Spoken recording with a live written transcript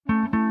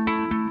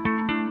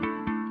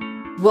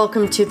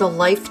Welcome to the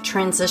Life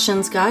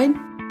Transitions Guide,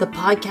 the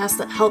podcast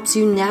that helps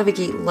you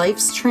navigate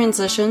life's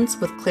transitions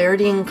with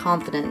clarity and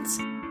confidence.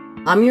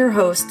 I'm your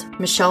host,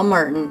 Michelle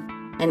Martin,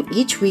 and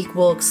each week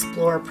we'll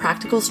explore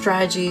practical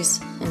strategies,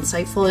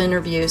 insightful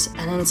interviews,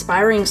 and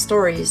inspiring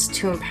stories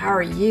to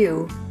empower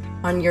you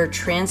on your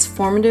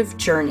transformative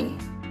journey.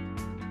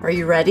 Are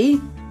you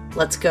ready?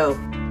 Let's go.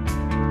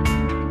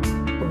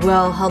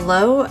 Well,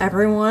 hello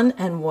everyone,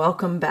 and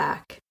welcome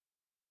back.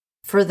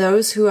 For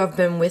those who have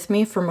been with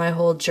me for my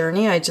whole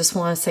journey, I just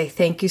want to say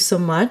thank you so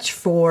much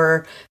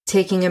for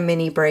taking a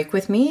mini break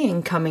with me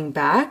and coming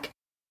back.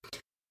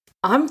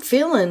 I'm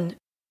feeling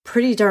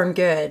pretty darn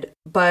good,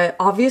 but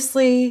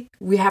obviously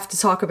we have to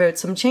talk about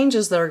some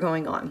changes that are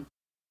going on.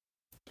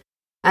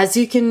 As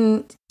you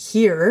can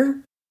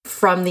hear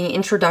from the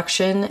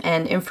introduction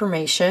and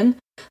information,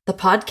 the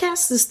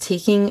podcast is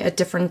taking a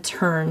different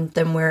turn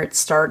than where it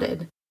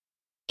started.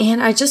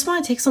 And I just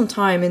want to take some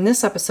time in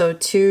this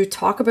episode to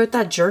talk about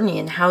that journey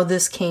and how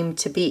this came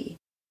to be.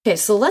 Okay,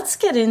 so let's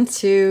get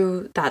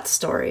into that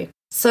story.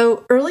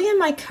 So early in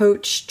my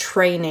coach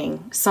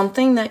training,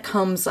 something that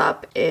comes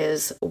up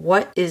is,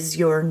 what is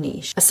your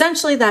niche?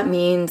 Essentially, that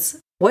means,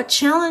 what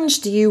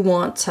challenge do you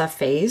want to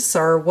face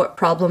or what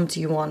problem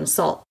do you want to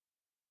solve?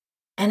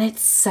 And it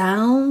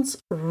sounds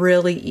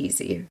really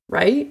easy,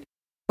 right?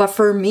 But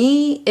for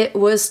me, it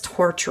was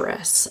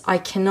torturous. I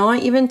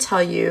cannot even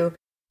tell you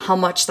how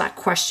much that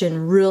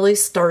question really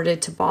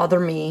started to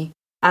bother me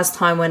as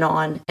time went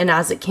on and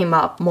as it came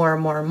up more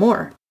and more and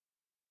more.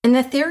 And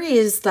the theory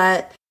is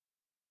that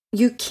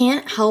you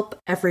can't help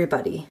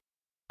everybody.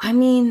 I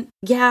mean,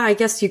 yeah, I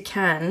guess you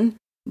can,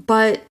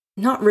 but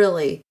not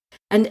really.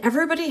 And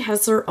everybody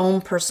has their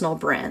own personal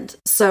brand.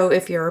 So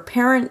if you're a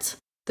parent,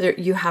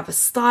 you have a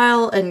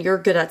style and you're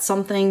good at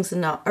some things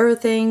and not other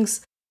things.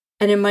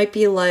 And it might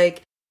be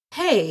like,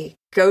 hey,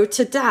 go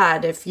to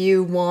dad if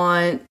you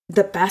want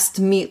the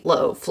best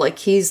meatloaf. Like,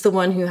 he's the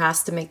one who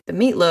has to make the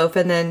meatloaf.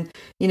 And then,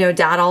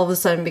 dad all of a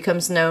sudden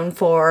becomes known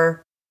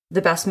for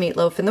the best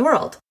meatloaf in the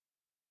world.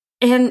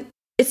 And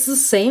it's the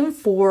same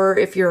for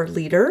if you're a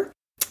leader.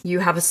 You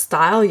have a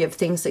style, you have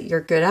things that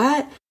you're good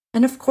at.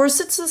 And of course,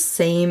 it's the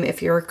same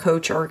if you're a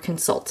coach or a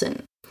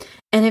consultant.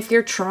 And if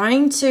you're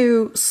trying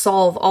to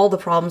solve all the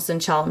problems and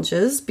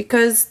challenges,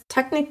 because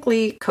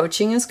technically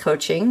coaching is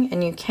coaching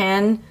and you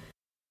can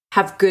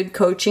have good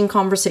coaching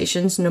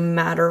conversations no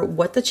matter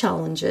what the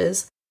challenge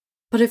is.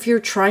 But if you're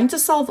trying to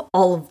solve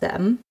all of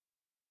them,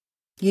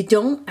 you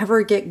don't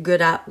ever get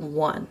good at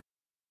one.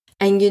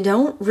 And you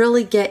don't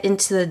really get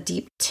into the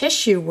deep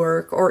tissue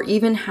work or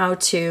even how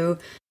to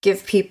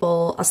give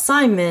people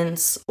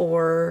assignments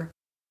or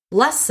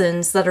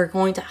lessons that are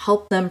going to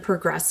help them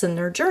progress in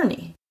their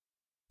journey.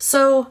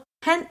 So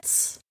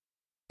hence,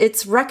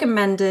 it's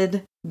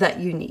recommended that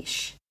you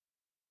niche.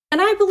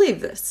 And I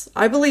believe this.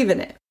 I believe in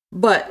it.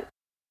 But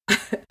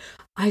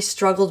I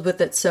struggled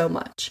with it so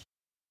much.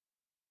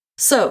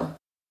 So,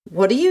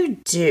 what do you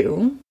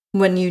do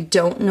when you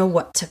don't know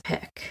what to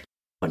pick?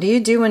 What do you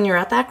do when you're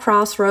at that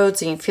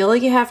crossroads and you feel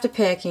like you have to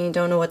pick and you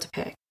don't know what to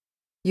pick?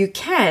 You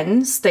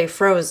can stay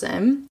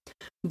frozen,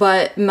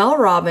 but Mel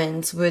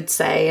Robbins would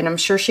say, and I'm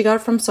sure she got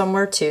it from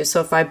somewhere too,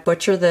 so if I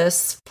butcher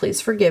this,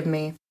 please forgive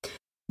me,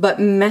 but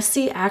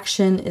messy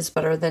action is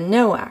better than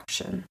no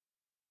action.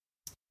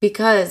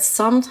 Because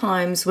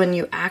sometimes when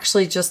you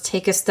actually just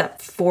take a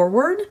step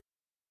forward,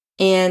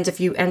 and if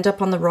you end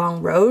up on the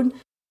wrong road,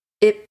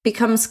 it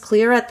becomes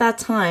clear at that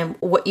time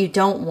what you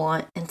don't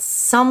want, and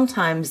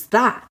sometimes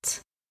that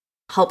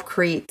helps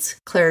create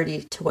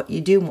clarity to what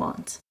you do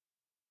want.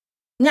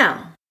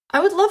 Now, I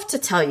would love to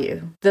tell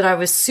you that I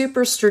was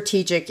super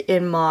strategic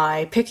in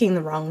my picking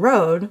the wrong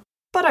road,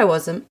 but I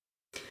wasn't.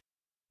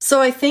 So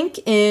I think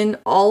in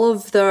all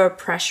of the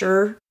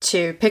pressure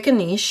to pick a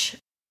niche,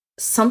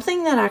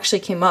 something that actually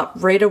came up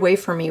right away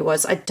for me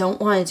was, I don't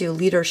want to do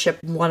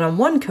leadership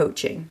one-on-one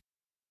coaching.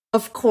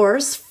 Of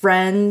course,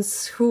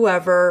 friends,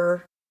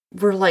 whoever,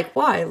 were like,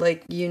 why?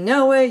 Like, you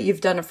know it,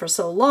 you've done it for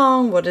so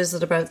long. What is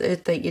it about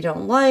it that you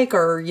don't like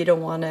or you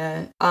don't want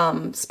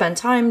to spend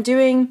time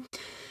doing?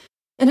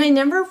 And I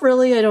never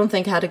really, I don't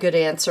think, had a good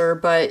answer,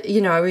 but,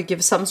 I would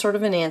give some sort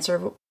of an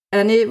answer.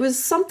 And it was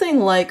something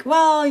like,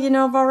 well,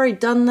 I've already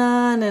done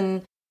that.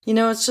 And,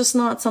 it's just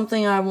not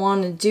something I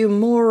want to do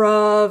more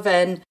of.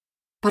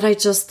 But I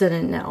just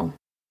didn't know.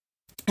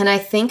 And I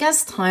think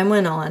as time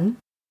went on,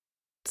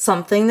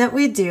 something that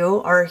we do,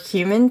 our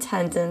human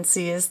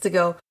tendency is to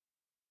go,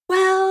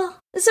 well,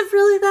 is it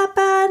really that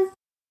bad?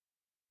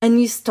 And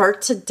you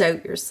start to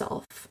doubt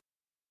yourself.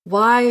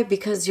 Why?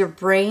 Because your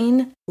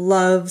brain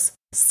loves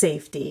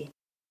safety.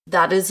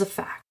 That is a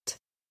fact.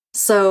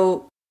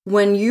 So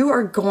when you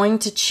are going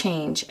to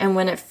change and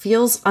when it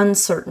feels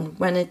uncertain,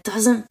 when it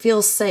doesn't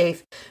feel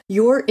safe,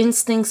 your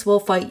instincts will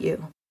fight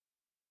you.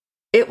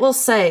 It will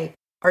say,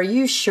 are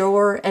you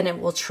sure? And it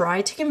will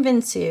try to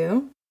convince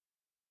you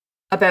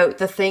about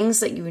the things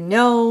that you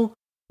know,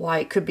 why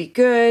it could be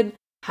good,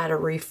 how to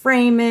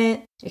reframe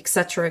it,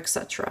 etc.,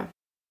 etc.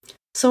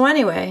 So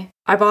anyway,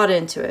 I bought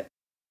into it.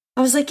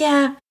 I was like,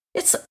 yeah,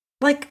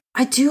 like,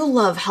 I do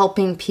love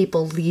helping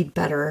people lead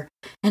better.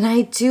 And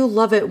I do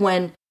love it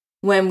when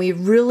we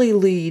really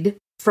lead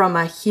from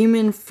a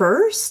human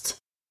first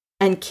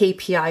and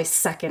KPI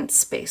second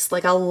space.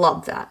 Like, I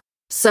love that.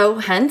 So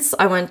hence,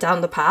 I went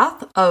down the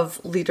path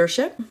of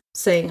leadership,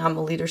 saying I'm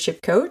a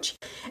leadership coach,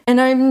 and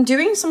I'm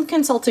doing some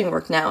consulting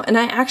work now. And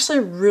I actually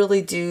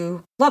really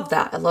do love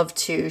that. I love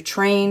to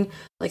train,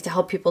 like to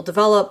help people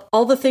develop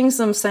all the things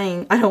I'm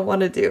saying I don't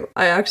want to do.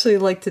 I actually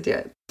like to do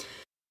it.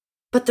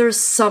 But there's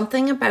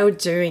something about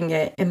doing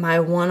it in my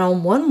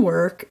one-on-one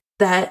work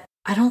that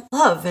I don't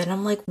love. And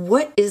I'm like,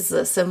 what is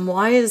this? And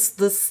why is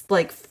this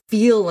like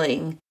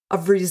feeling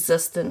of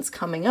resistance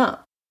coming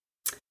up?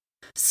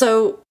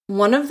 So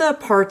one of the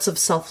parts of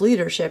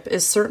self-leadership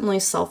is certainly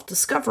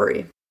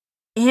self-discovery.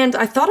 And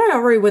I thought I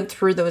already went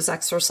through those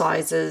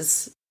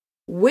exercises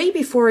way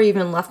before I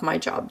even left my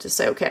job to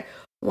say, okay,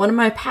 what am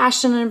I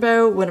passionate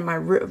about?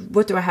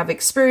 What do I have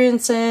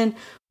experience in?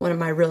 What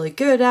am I really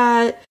good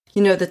at?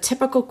 You know, the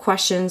typical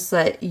questions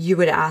that you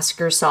would ask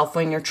yourself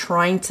when you're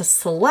trying to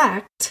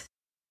select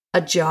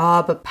a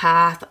job, a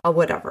path, a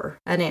whatever,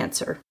 an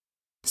answer.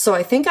 So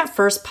I think at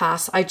first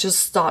pass, I just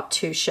stopped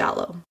too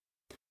shallow.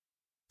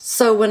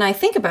 So when I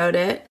think about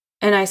it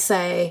and I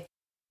say,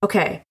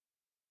 okay,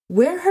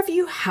 where have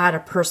you had a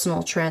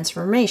personal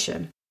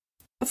transformation?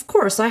 Of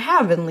course, I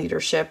have in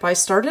leadership. I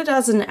started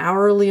as an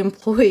hourly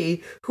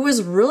employee who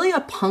was really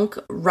a punk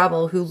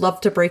rebel who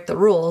loved to break the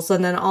rules.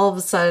 And then all of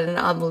a sudden,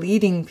 I'm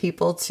leading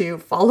people to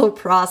follow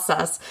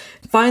process,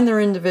 find their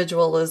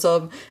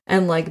individualism,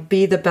 and like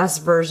be the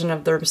best version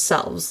of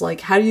themselves.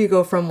 Like, how do you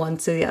go from one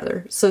to the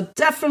other? So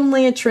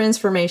definitely a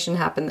transformation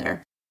happened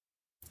there.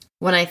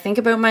 When I think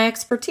about my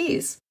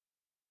expertise,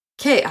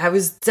 okay, I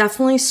was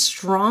definitely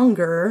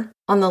stronger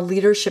on the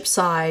leadership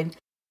side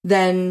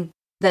than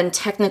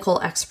technical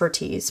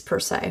expertise per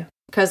se,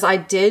 because I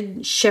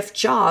did shift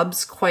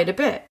jobs quite a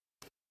bit.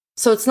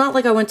 So it's not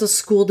like I went to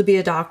school to be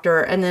a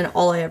doctor and then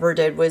all I ever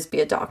did was be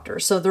a doctor.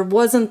 So there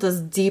wasn't this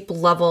deep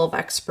level of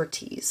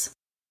expertise.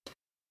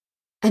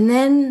 And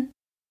then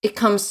it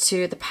comes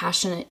to the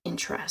passionate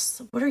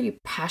interests. What are you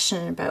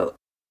passionate about?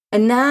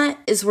 And that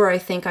is where I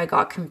think I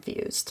got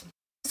confused.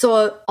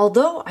 So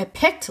although I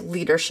picked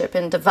leadership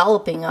and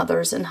developing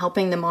others and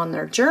helping them on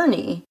their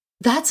journey,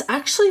 that's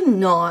actually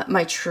not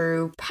my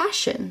true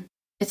passion.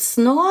 It's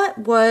not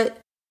what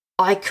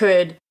I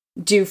could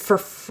do for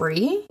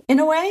free in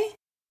a way,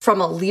 from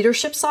a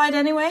leadership side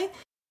anyway.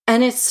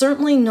 And it's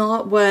certainly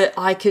not what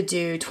I could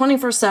do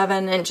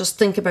 24/7 and just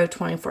think about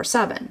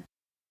 24/7.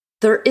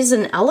 There is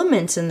an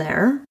element in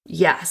there,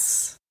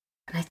 yes.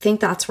 And I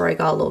think that's where I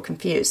got a little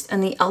confused.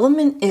 And the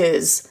element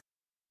is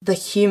the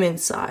human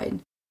side,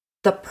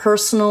 the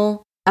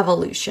personal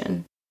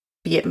evolution,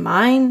 be it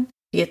mine,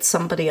 be it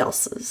somebody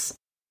else's.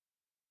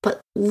 But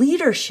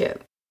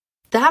leadership,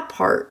 that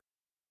part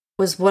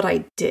was what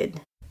I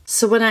did.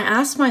 So when I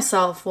asked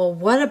myself, well,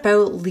 what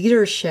about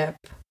leadership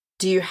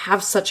do you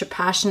have such a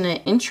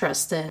passionate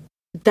interest in?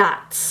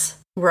 That's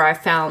where I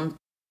found,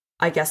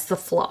 I guess, the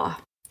flaw.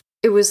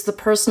 It was the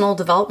personal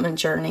development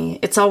journey.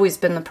 It's always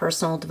been the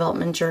personal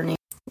development journey.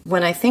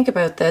 When I think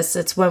about this,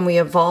 it's when we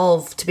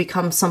evolve to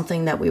become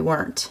something that we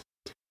weren't.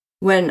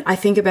 When I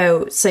think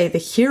about, say, the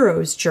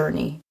hero's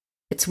journey,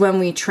 it's when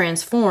we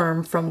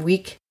transform from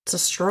weak to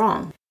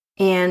strong.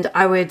 And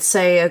I would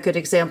say a good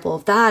example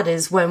of that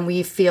is when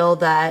we feel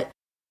that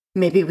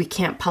maybe we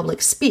can't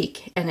public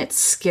speak and it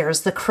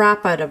scares the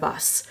crap out of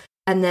us.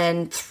 And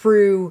then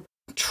through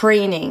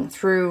training,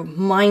 through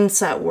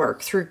mindset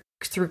work, through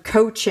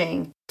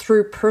coaching,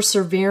 through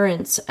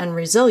perseverance and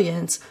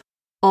resilience,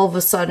 all of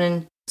a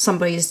sudden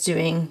somebody's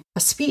doing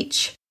a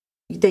speech.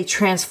 They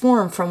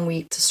transform from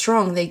weak to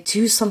strong. They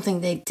do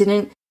something they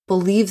didn't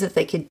believe that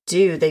they could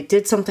do. They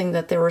did something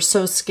that they were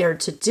so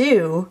scared to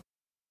do.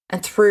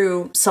 And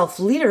through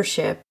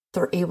self-leadership,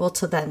 they're able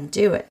to then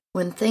do it.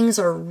 When things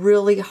are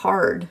really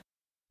hard,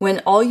 when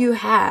all you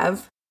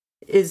have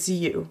is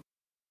you.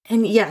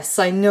 And yes,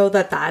 I know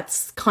that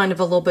that's kind of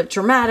a little bit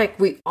dramatic.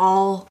 We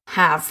all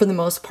have, for the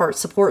most part,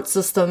 support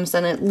systems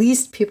and at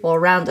least people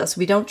around us.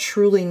 We don't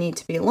truly need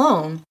to be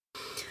alone.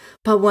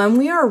 But when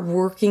we are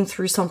working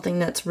through something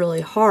that's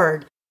really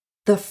hard,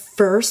 the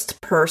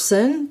first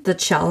person that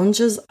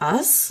challenges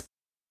us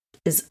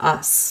is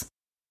us.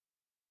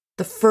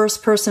 The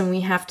first person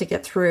we have to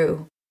get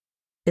through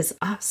is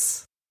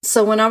us.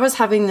 So when I was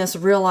having this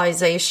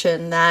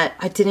realization that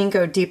I didn't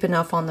go deep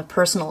enough on the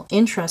personal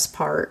interest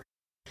part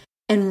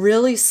and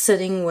really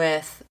sitting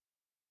with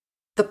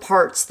the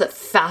parts that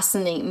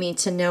fascinate me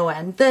to no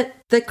end, that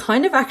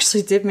kind of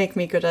actually did make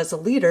me good as a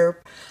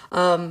leader,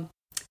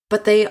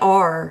 but they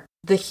are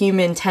the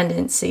human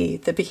tendency,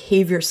 the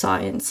behavior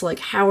science, like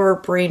how our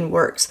brain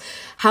works,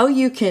 how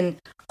you can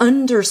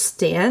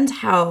understand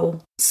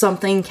how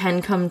something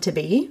can come to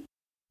be,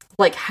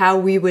 like how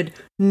we would,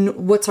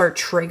 what's our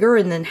trigger,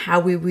 and then how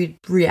we would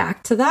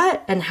react to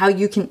that, and how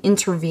you can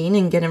intervene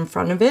and get in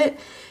front of it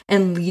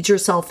and lead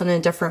yourself in a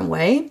different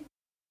way.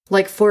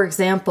 Like, for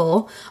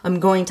example, I'm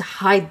going to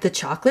hide the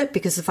chocolate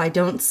because if I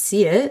don't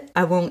see it,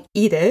 I won't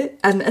eat it.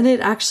 And it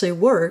actually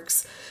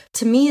works.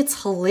 To me,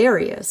 it's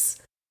hilarious.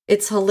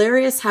 It's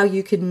hilarious how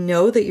you can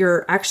know that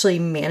you're actually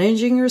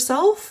managing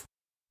yourself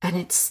and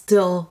it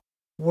still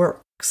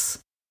works.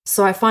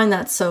 So I find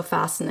that so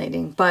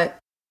fascinating. But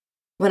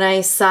when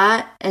I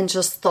sat and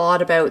just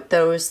thought about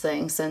those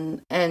things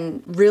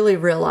and really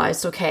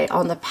realized, okay,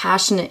 on the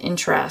passionate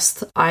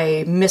interest,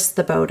 I missed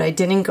the boat. I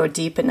didn't go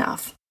deep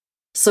enough.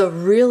 So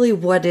really,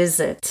 what is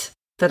it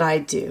that I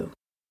do?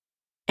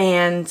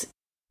 And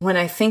when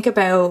I think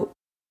about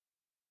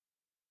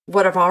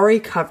what I've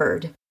already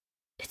covered,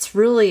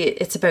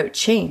 it's about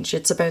change.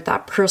 It's about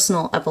that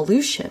personal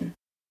evolution.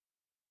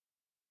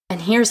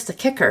 And here's the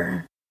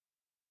kicker.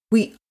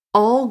 We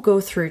all go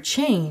through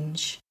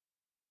change,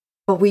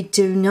 but we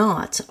do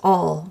not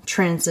all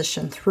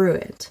transition through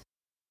it.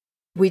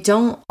 We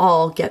don't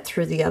all get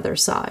through the other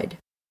side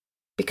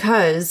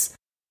because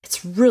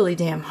it's really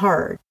damn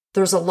hard.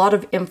 There's a lot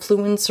of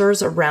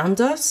influencers around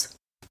us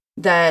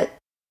that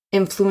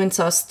influence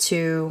us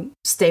to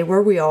stay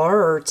where we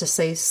are or to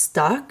stay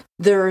stuck.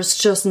 There's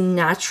just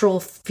natural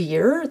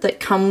fear that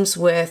comes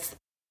with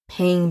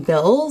paying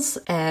bills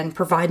and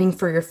providing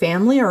for your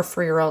family or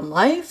for your own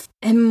life.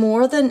 And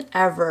more than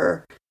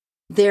ever,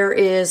 there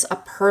is a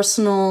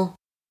personal,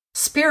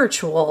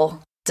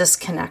 spiritual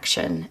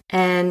disconnection.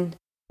 And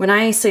when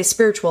I say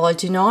spiritual, I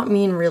do not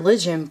mean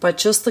religion, but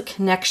just the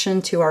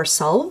connection to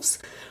ourselves,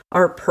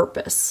 our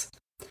purpose.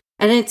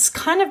 And it's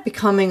kind of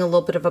becoming a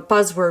little bit of a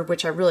buzzword,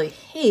 which I really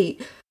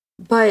hate.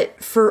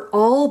 But for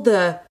all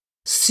the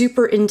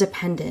super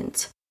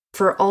independent,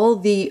 for all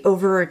the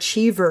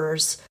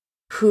overachievers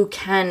who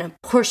can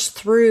push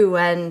through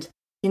and,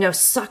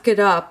 suck it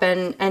up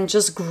and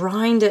just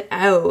grind it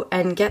out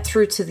and get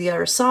through to the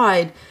other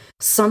side,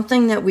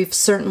 something that we've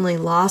certainly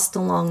lost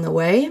along the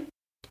way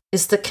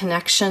is the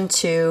connection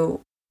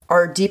to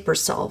our deeper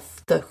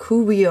self, the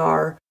who we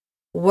are,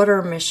 what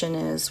our mission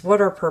is, what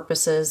our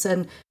purpose is,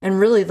 and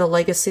really the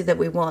legacy that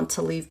we want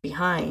to leave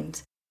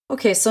behind.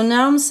 Okay, so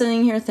now I'm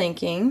sitting here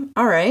thinking,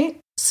 all right,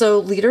 so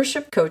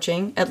leadership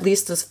coaching, at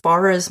least as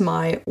far as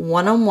my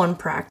one-on-one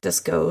practice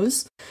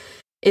goes,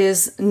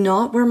 is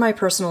not where my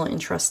personal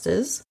interest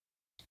is.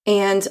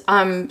 And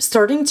I'm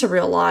starting to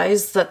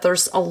realize that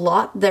there's a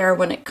lot there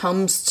when it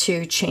comes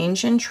to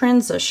change and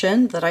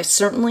transition, that I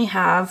certainly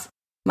have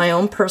my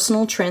own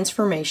personal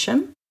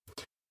transformation,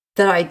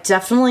 that I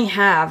definitely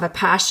have a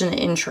passionate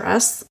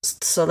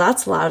interest. So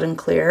that's loud and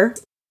clear.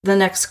 The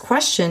next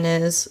question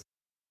is,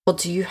 well,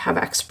 do you have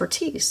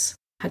expertise?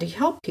 How do you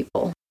help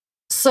people?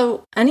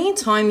 So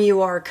anytime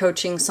you are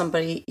coaching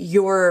somebody,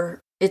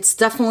 it's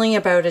definitely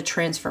about a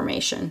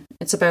transformation.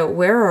 It's about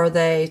where are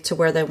they to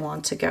where they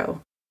want to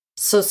go.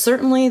 So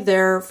certainly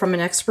from an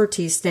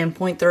expertise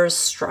standpoint, there is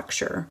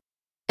structure.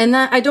 And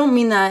that I don't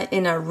mean that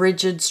in a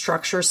rigid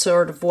structure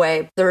sort of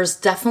way. There is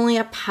definitely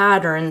a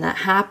pattern that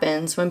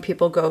happens when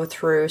people go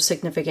through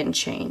significant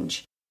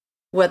change.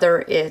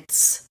 Whether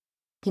it's,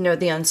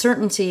 the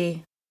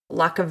uncertainty,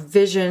 lack of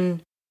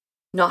vision,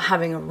 not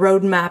having a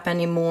roadmap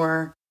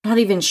anymore, not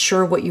even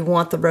sure what you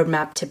want the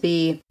roadmap to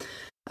be,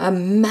 a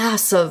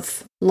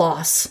massive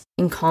loss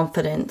in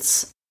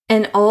confidence.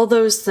 And all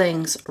those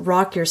things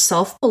rock your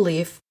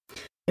self-belief.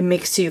 It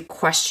makes you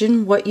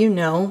question what you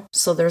know.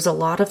 So there's a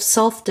lot of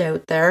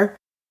self-doubt there.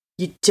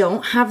 You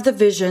don't have the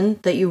vision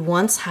that you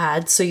once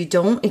had, so you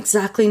don't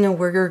exactly know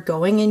where you're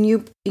going, and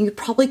you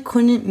probably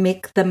couldn't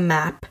make the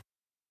map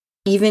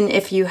even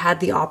if you had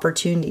the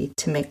opportunity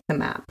to make the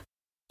map.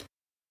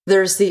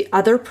 There's the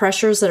other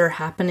pressures that are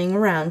happening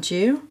around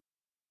you.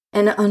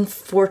 And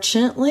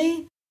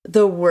unfortunately,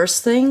 the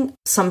worst thing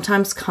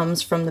sometimes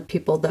comes from the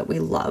people that we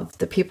love,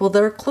 the people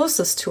that are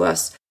closest to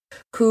us,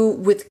 who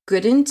with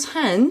good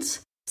intent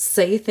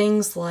say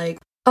things like,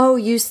 oh,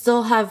 you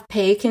still have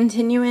pay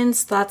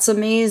continuance? That's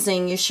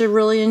amazing. You should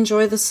really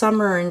enjoy the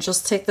summer and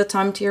just take the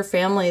time to your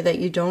family that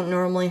you don't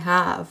normally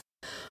have.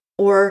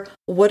 Or,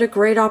 what a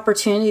great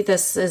opportunity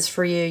this is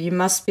for you. You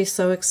must be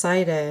so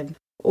excited.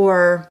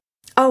 Or,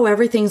 oh,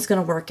 everything's going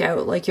to work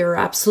out. Like, you're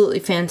absolutely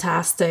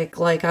fantastic.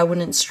 Like, I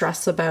wouldn't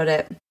stress about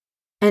it.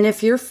 And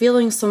if you're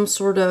feeling some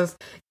sort of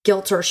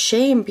guilt or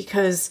shame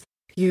because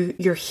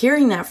you're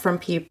hearing that from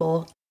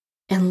people,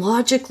 and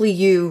logically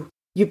you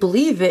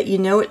believe it, you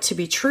know it to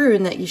be true,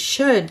 and that you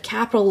should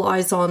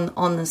capitalize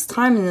on this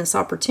time and this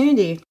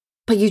opportunity,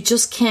 but you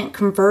just can't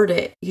convert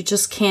it. You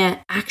just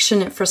can't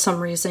action it for some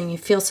reason. You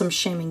feel some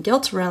shame and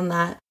guilt around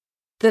that.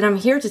 Then I'm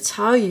here to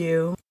tell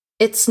you,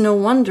 it's no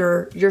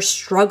wonder you're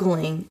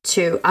struggling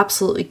to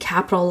absolutely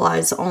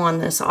capitalize on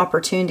this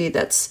opportunity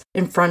that's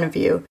in front of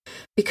you,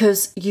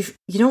 because you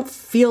don't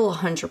feel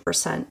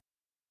 100%.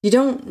 You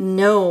don't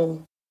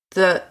know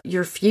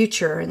your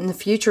future, and the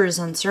future is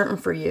uncertain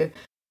for you.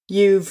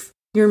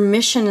 Your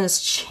mission has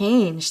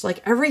changed.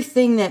 Like,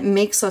 everything that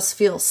makes us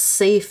feel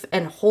safe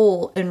and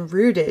whole and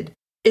rooted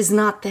is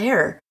not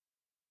there.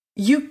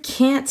 You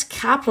can't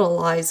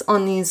capitalize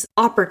on these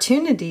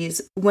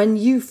opportunities when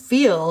you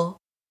feel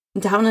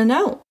down and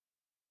out.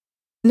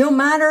 no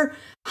matter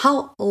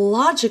how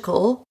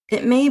logical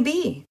it may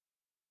be.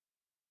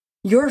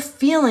 Your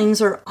feelings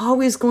are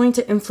always going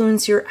to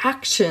influence your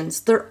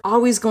actions. They're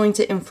always going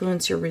to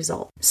influence your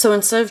result. So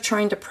instead of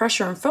trying to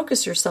pressure and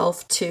focus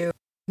yourself to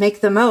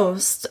make the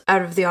most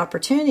out of the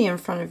opportunity in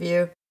front of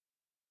you,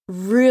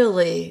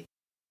 really,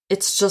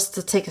 it's just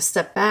to take a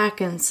step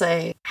back and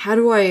say, how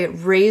do I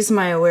raise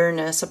my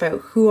awareness about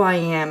who I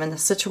am and the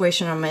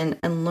situation I'm in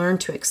and learn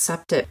to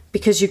accept it?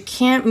 Because you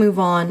can't move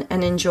on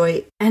and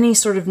enjoy any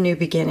sort of new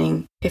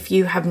beginning if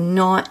you have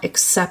not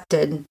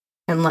accepted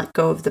and let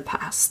go of the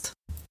past.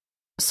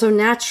 So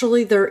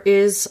naturally, there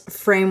is a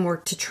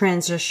framework to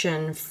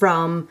transition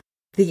from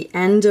the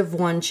end of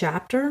one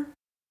chapter,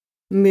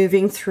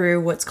 moving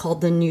through what's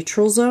called the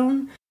neutral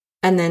zone,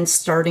 and then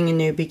starting a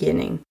new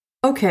beginning.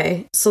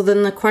 Okay, so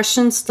then the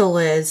question still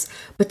is,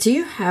 but do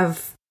you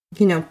have,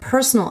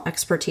 personal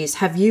expertise?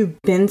 Have you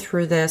been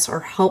through this or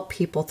helped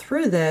people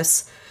through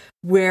this,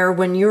 where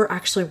when you're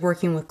actually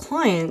working with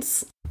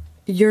clients,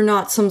 you're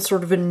not some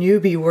sort of a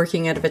newbie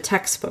working out of a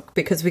textbook,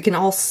 because we can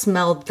all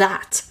smell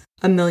that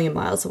a million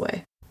miles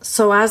away.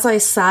 So as I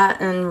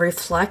sat and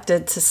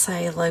reflected to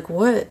say,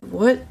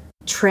 what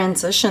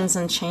transitions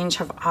and change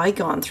have I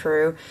gone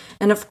through?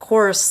 And of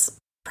course,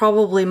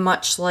 probably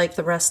much like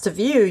the rest of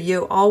you,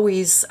 you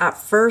always at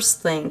first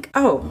think,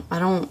 oh, I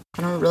don't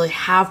really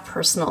have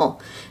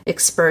personal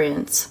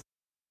experience.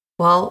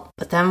 Well,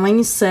 but then when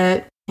you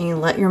sit and you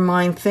let your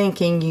mind think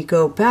and you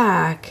go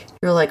back,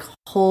 you're like,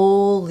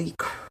 holy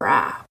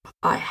crap,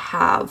 I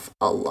have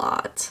a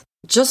lot.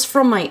 Just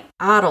from my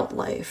adult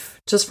life.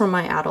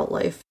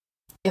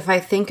 If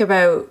I think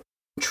about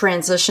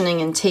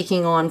transitioning and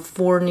taking on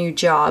 4 new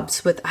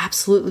jobs with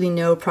absolutely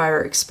no prior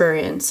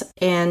experience,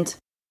 and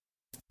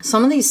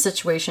some of these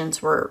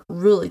situations were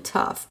really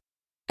tough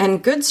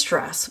and good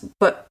stress,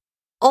 but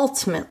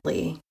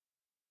ultimately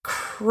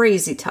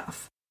crazy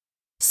tough.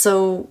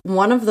 So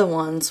one of the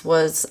ones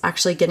was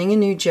actually getting a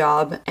new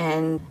job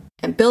and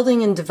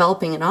building and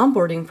developing an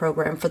onboarding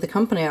program for the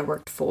company I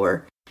worked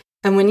for.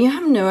 And when you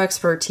have no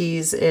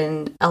expertise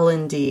in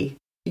L&D,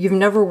 you've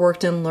never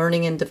worked in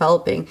learning and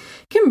developing,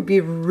 it can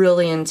be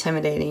really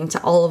intimidating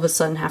to all of a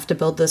sudden have to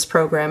build this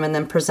program and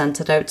then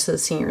present it out to the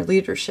senior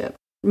leadership.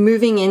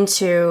 Moving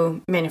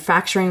into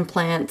manufacturing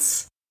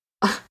plants,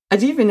 I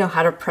didn't even know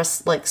how to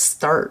press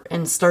start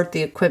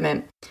the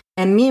equipment.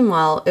 And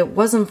meanwhile, it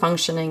wasn't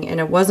functioning and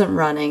it wasn't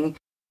running.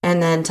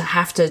 And then to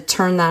have to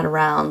turn that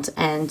around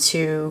and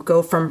to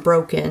go from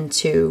broken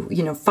to,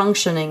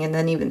 functioning and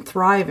then even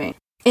thriving.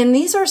 And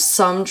these are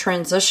some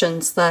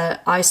transitions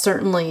that I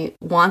certainly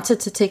wanted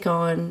to take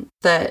on,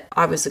 that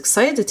I was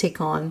excited to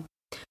take on.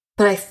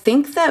 But I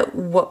think that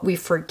what we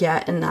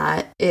forget in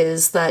that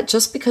is that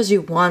just because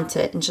you want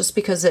it and just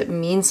because it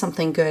means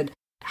something good,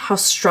 how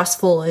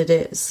stressful it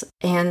is.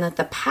 And that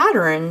the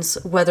patterns,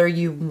 whether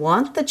you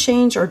want the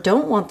change or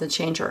don't want the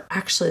change, are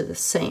actually the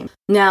same.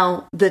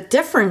 Now, the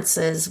difference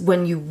is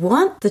when you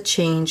want the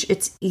change,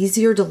 it's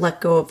easier to let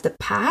go of the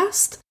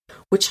past,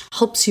 which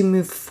helps you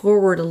move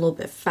forward a little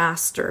bit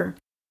faster.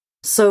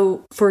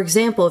 So, for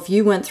example, if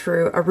you went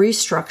through a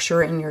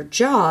restructure in your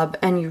job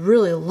and you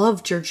really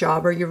loved your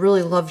job or you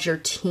really loved your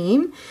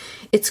team,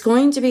 it's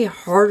going to be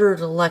harder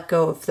to let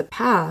go of the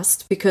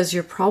past because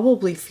you're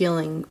probably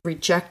feeling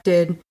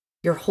rejected,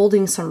 you're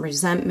holding some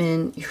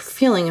resentment, you're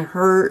feeling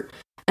hurt,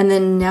 and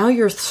then now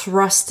you're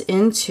thrust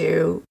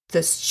into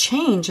this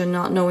change and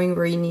not knowing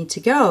where you need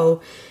to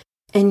go.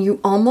 And you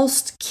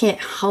almost can't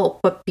help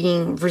but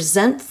being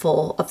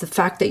resentful of the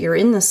fact that you're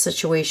in this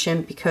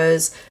situation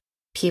because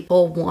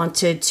people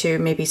wanted to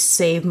maybe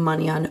save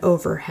money on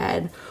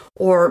overhead,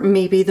 or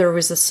maybe there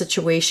was a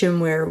situation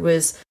where it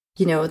was,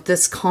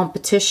 this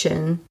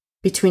competition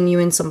between you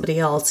and somebody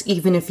else.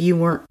 Even if you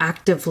weren't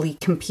actively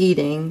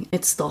competing,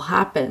 it still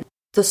happened.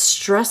 The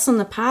stress and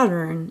the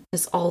pattern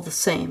is all the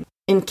same.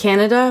 In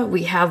Canada,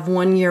 we have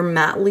 1-year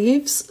mat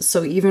leaves,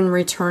 so even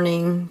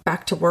returning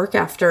back to work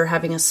after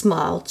having a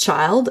small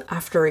child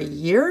after a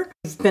year,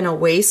 you've been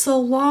away so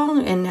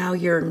long and now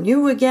you're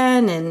new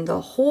again and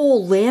the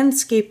whole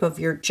landscape of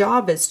your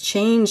job has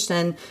changed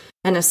and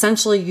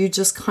essentially you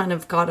just kind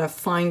of got to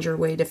find your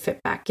way to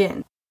fit back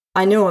in.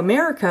 I know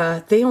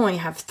America, they only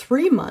have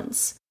 3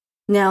 months.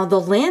 Now,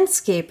 the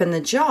landscape and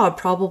the job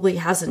probably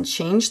hasn't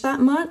changed that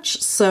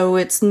much, so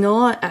it's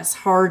not as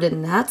hard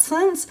in that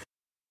sense.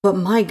 But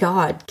my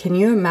God, can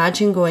you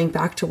imagine going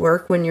back to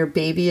work when your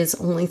baby is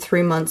only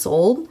 3 months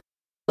old?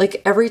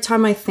 Every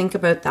time I think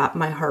about that,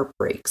 my heart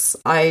breaks.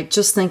 I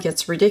just think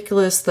it's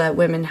ridiculous that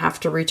women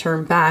have to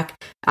return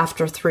back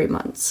after 3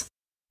 months.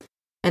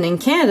 And in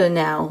Canada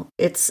now,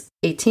 it's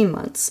 18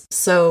 months.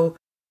 So,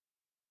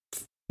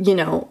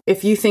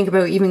 if you think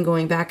about even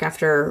going back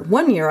after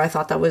 1 year, I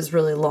thought that was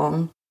really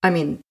long. I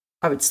mean,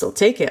 I would still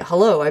take it.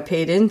 Hello, I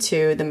paid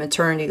into the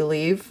maternity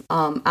leave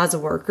as a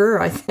worker.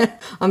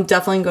 I'm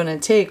definitely going to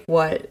take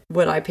what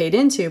I paid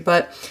into.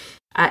 But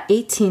at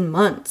 18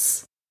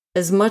 months,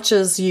 as much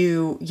as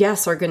you,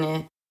 yes, are going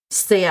to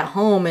stay at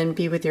home and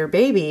be with your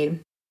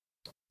baby,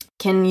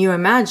 can you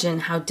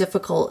imagine how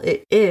difficult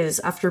it is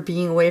after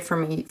being away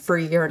from me for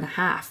 1.5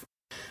 years?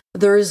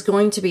 there is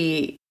going to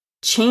be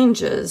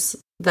changes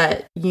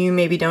that you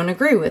maybe don't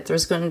agree with.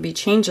 There's going to be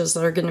changes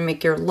that are going to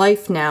make your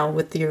life now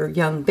with your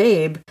young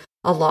babe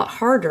a lot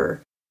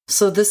harder.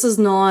 So this is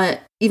not,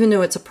 even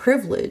though it's a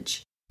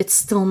privilege, it's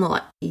still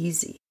not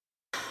easy.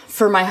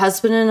 For my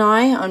husband and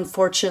I,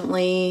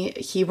 unfortunately,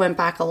 he went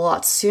back a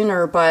lot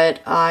sooner, but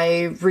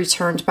I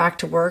returned back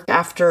to work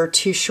after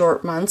 2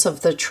 short months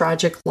of the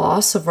tragic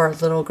loss of our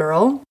little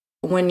girl.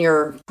 When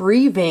you're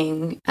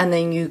grieving and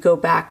then you go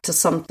back to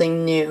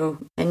something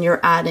new and you're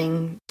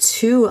adding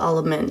 2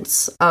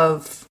 elements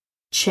of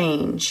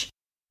change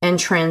and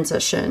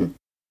transition,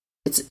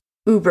 it's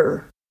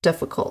uber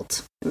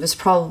difficult. It was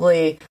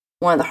probably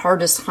one of the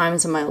hardest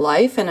times in my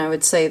life, and I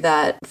would say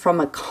that from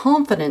a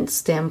confidence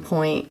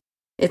standpoint,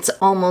 it's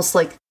almost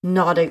like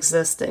not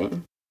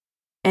existing.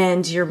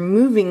 And you're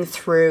moving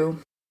through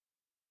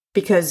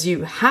because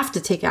you have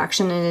to take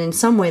action, and in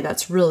some way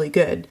that's really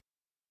good.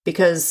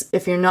 Because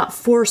if you're not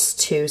forced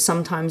to,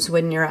 sometimes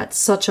when you're at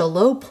such a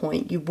low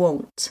point, you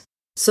won't.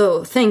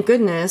 So thank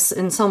goodness,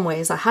 in some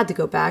ways, I had to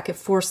go back. It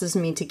forces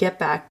me to get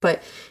back.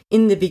 But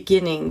in the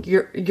beginning,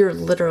 you're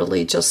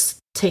literally just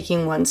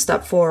taking one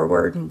step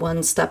forward,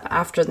 one step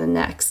after the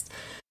next.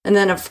 And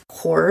then, of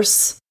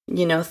course,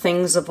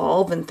 things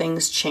evolve and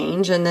things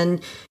change. And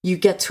then you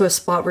get to a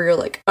spot where you're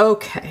like,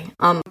 okay,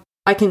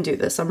 I can do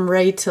this. I'm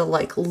ready to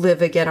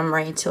live again. I'm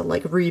ready to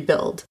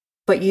rebuild.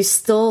 But you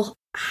still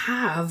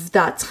have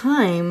that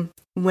time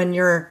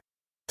when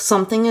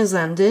something is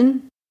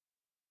ended,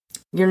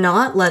 you're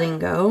not letting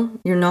go,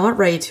 you're not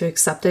ready to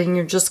accept it, and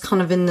you're just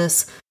kind of in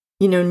this,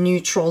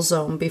 neutral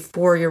zone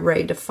before you're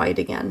ready to fight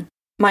again.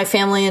 My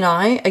family and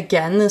I,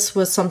 again, this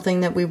was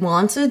something that we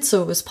wanted,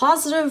 so it was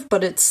positive,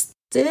 but it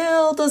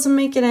still doesn't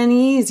make it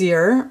any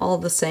easier all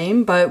the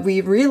same. But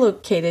we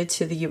relocated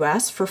to the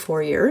US for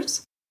 4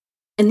 years.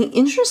 And the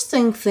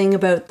interesting thing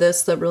about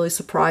this that really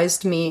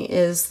surprised me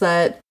is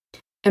that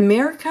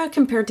America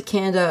compared to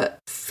Canada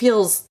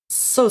feels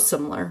so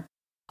similar.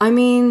 I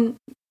mean,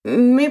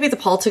 maybe the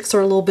politics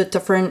are a little bit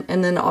different,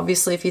 and then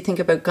obviously if you think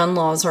about gun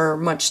laws are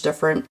much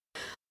different.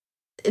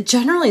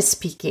 Generally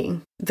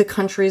speaking, the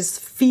countries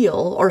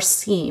feel or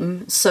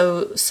seem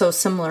so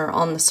similar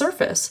on the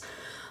surface.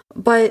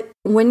 But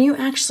when you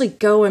actually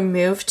go and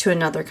move to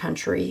another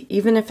country,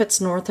 even if it's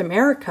North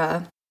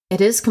America,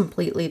 it is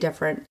completely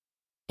different.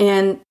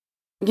 And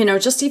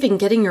just even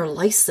getting your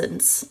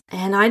license.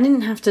 And I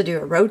didn't have to do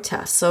a road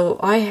test. So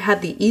I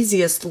had the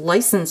easiest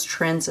license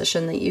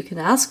transition that you can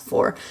ask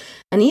for.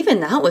 And even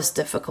that was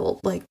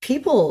difficult.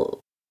 People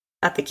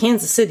at the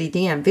Kansas City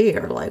DMV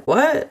are like,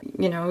 what?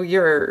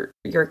 You're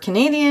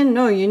Canadian?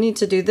 No, you need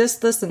to do this,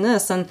 this, and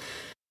this. And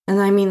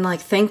I mean,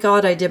 thank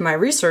God I did my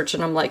research.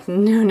 And I'm like,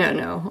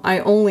 no. I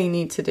only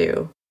need to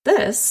do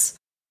this.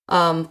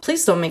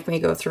 Please don't make me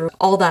go through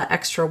all that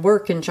extra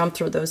work and jump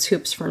through those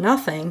hoops for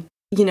nothing.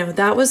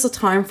 That was a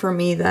time for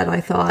me that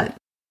I thought,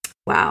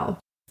 wow,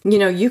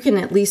 you can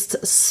at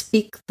least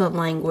speak the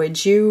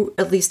language. You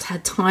at least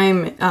had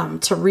time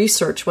to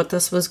research what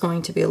this was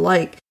going to be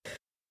like.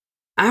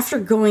 After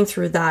going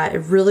through that, it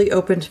really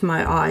opened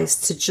my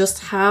eyes to just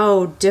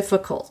how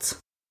difficult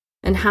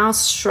and how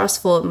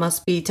stressful it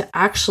must be to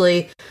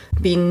actually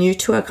be new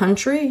to a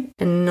country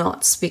and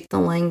not speak the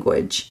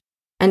language.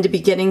 And to be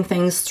getting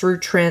things through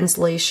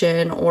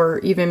translation, or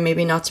even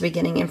maybe not to be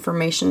getting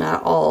information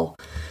at all.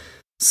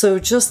 So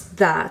just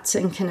that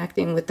and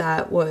connecting with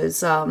that was,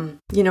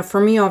 for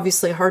me,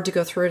 obviously hard to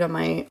go through it on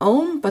my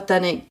own, but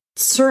then it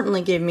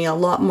certainly gave me a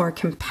lot more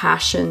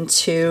compassion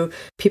to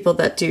people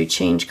that do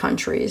change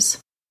countries.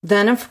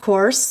 Then, of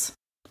course,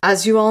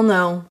 as you all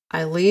know,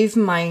 I leave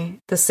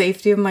the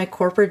safety of my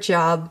corporate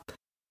job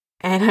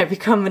and I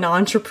become an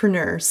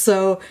entrepreneur.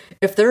 So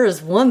if there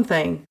is one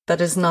thing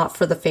that is not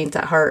for the faint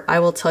at heart, I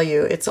will tell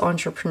you it's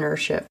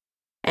entrepreneurship.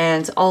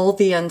 And all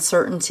the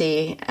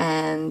uncertainty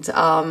and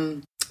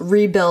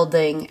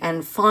rebuilding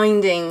and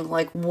finding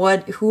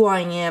who I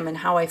am and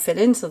how I fit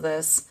into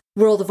this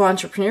world of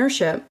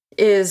entrepreneurship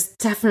is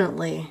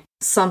definitely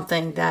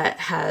something that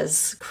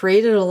has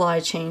created a lot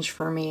of change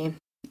for me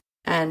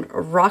and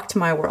rocked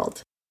my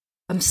world.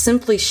 I'm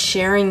simply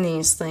sharing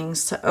these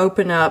things to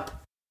open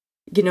up,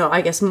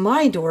 I guess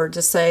my door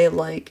to say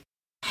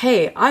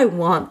hey, I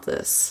want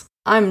this.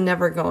 I'm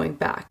never going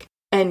back.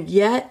 And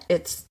yet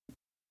it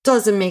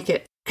doesn't make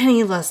it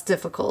any less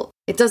difficult.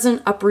 It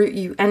doesn't uproot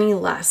you any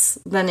less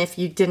than if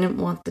you didn't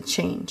want the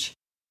change.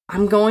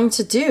 I'm going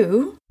to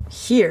do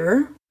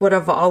here what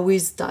I've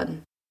always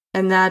done,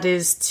 and that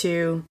is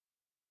to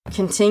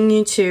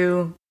continue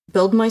to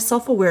build my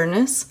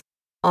self-awareness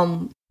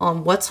on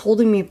what's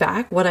holding me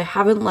back, what I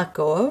haven't let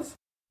go of,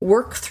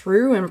 work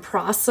through and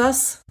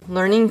process,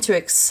 learning to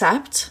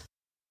accept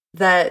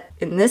that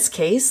in this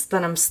case,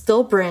 that I'm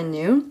still brand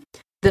new,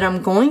 that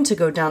I'm going to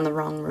go down the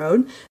wrong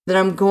road, that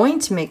I'm going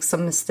to make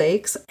some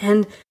mistakes,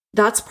 and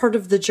that's part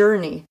of the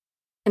journey.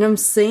 And I'm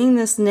saying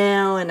this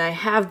now, and I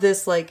have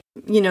this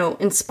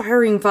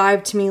inspiring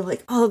vibe to me,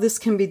 oh, this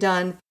can be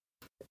done.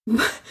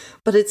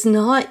 But it's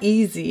not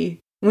easy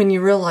when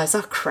you realize,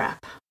 oh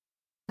crap,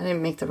 I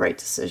didn't make the right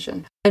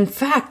decision. In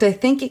fact, I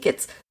think it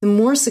gets, the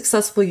more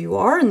successful you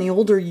are and the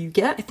older you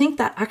get, I think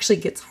that actually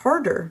gets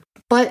harder.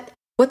 But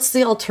what's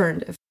the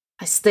alternative?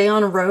 I stay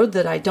on a road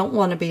that I don't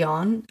want to be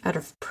on out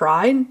of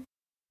pride,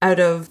 out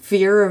of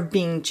fear of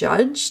being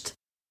judged.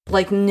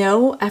 Like,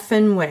 no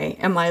effing way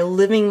am I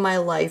living my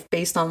life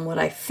based on what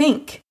I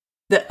think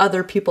that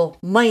other people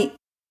might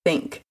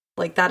think.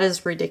 Like, that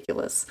is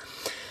ridiculous.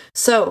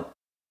 So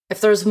if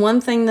there's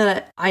one thing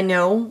that I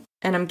know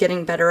and I'm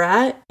getting better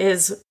at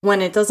is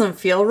when it doesn't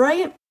feel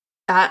right,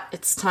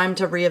 it's time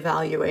to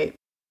reevaluate.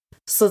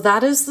 So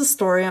that is the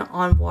story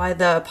on why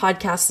the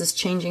podcast is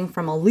changing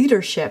from a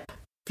leadership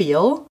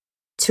feel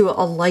to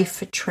a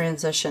life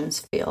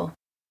transitions feel.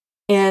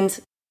 And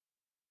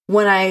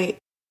when I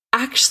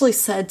actually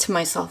said to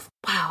myself,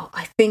 wow,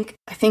 I think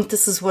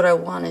this is what I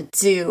want to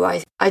do.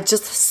 I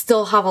just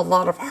still have a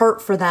lot of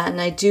heart for that.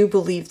 And I do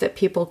believe that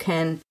people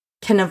can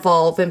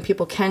evolve and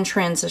people can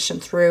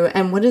transition through.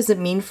 And what does it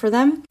mean for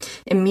them?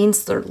 It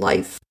means their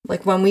life.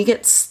 Like when we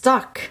get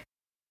stuck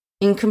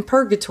in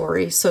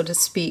purgatory, so to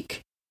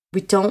speak,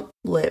 we don't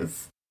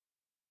live.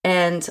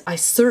 And I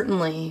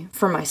certainly,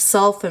 for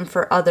myself and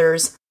for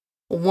others,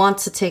 want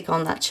to take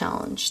on that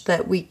challenge,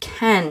 that we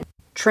can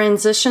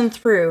transition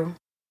through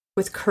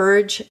with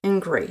courage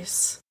and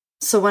grace.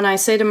 So when I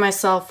say to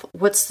myself,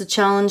 what's the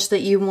challenge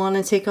that you want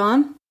to take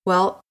on?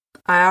 Well,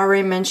 I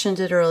already mentioned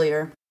it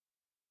earlier.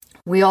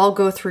 We all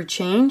go through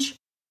change,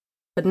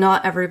 but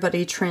not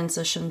everybody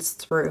transitions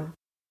through.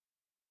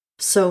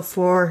 So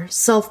for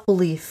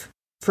self-belief,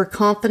 for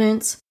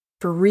confidence,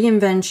 for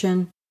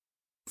reinvention,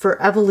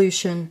 for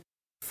evolution,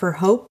 for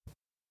hope,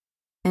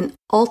 and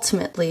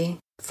ultimately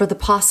for the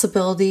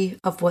possibility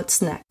of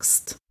what's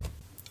next.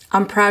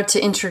 I'm proud to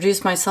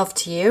introduce myself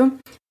to you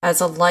as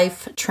a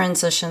life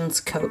transitions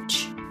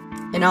coach,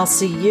 and I'll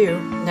see you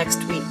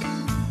next week.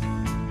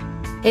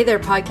 Hey there,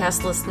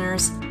 podcast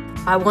listeners.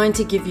 I wanted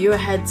to give you a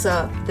heads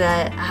up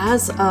that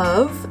as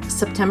of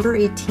September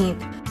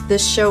 18th,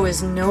 this show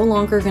is no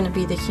longer going to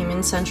be the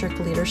Human-Centric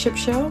Leadership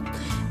Show,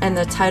 and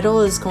the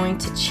title is going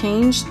to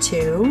change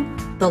to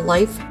the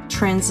Life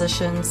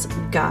Transitions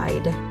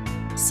Guide.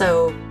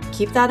 So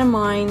keep that in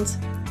mind.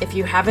 If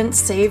you haven't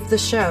saved the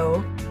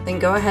show, then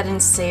go ahead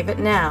and save it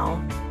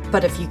now.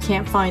 But if you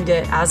can't find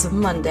it as of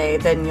Monday,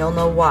 then you'll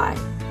know why.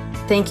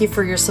 Thank you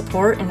for your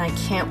support, and I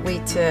can't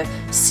wait to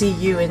see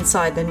you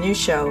inside the new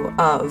show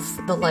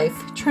of the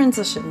Life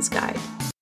Transitions Guide.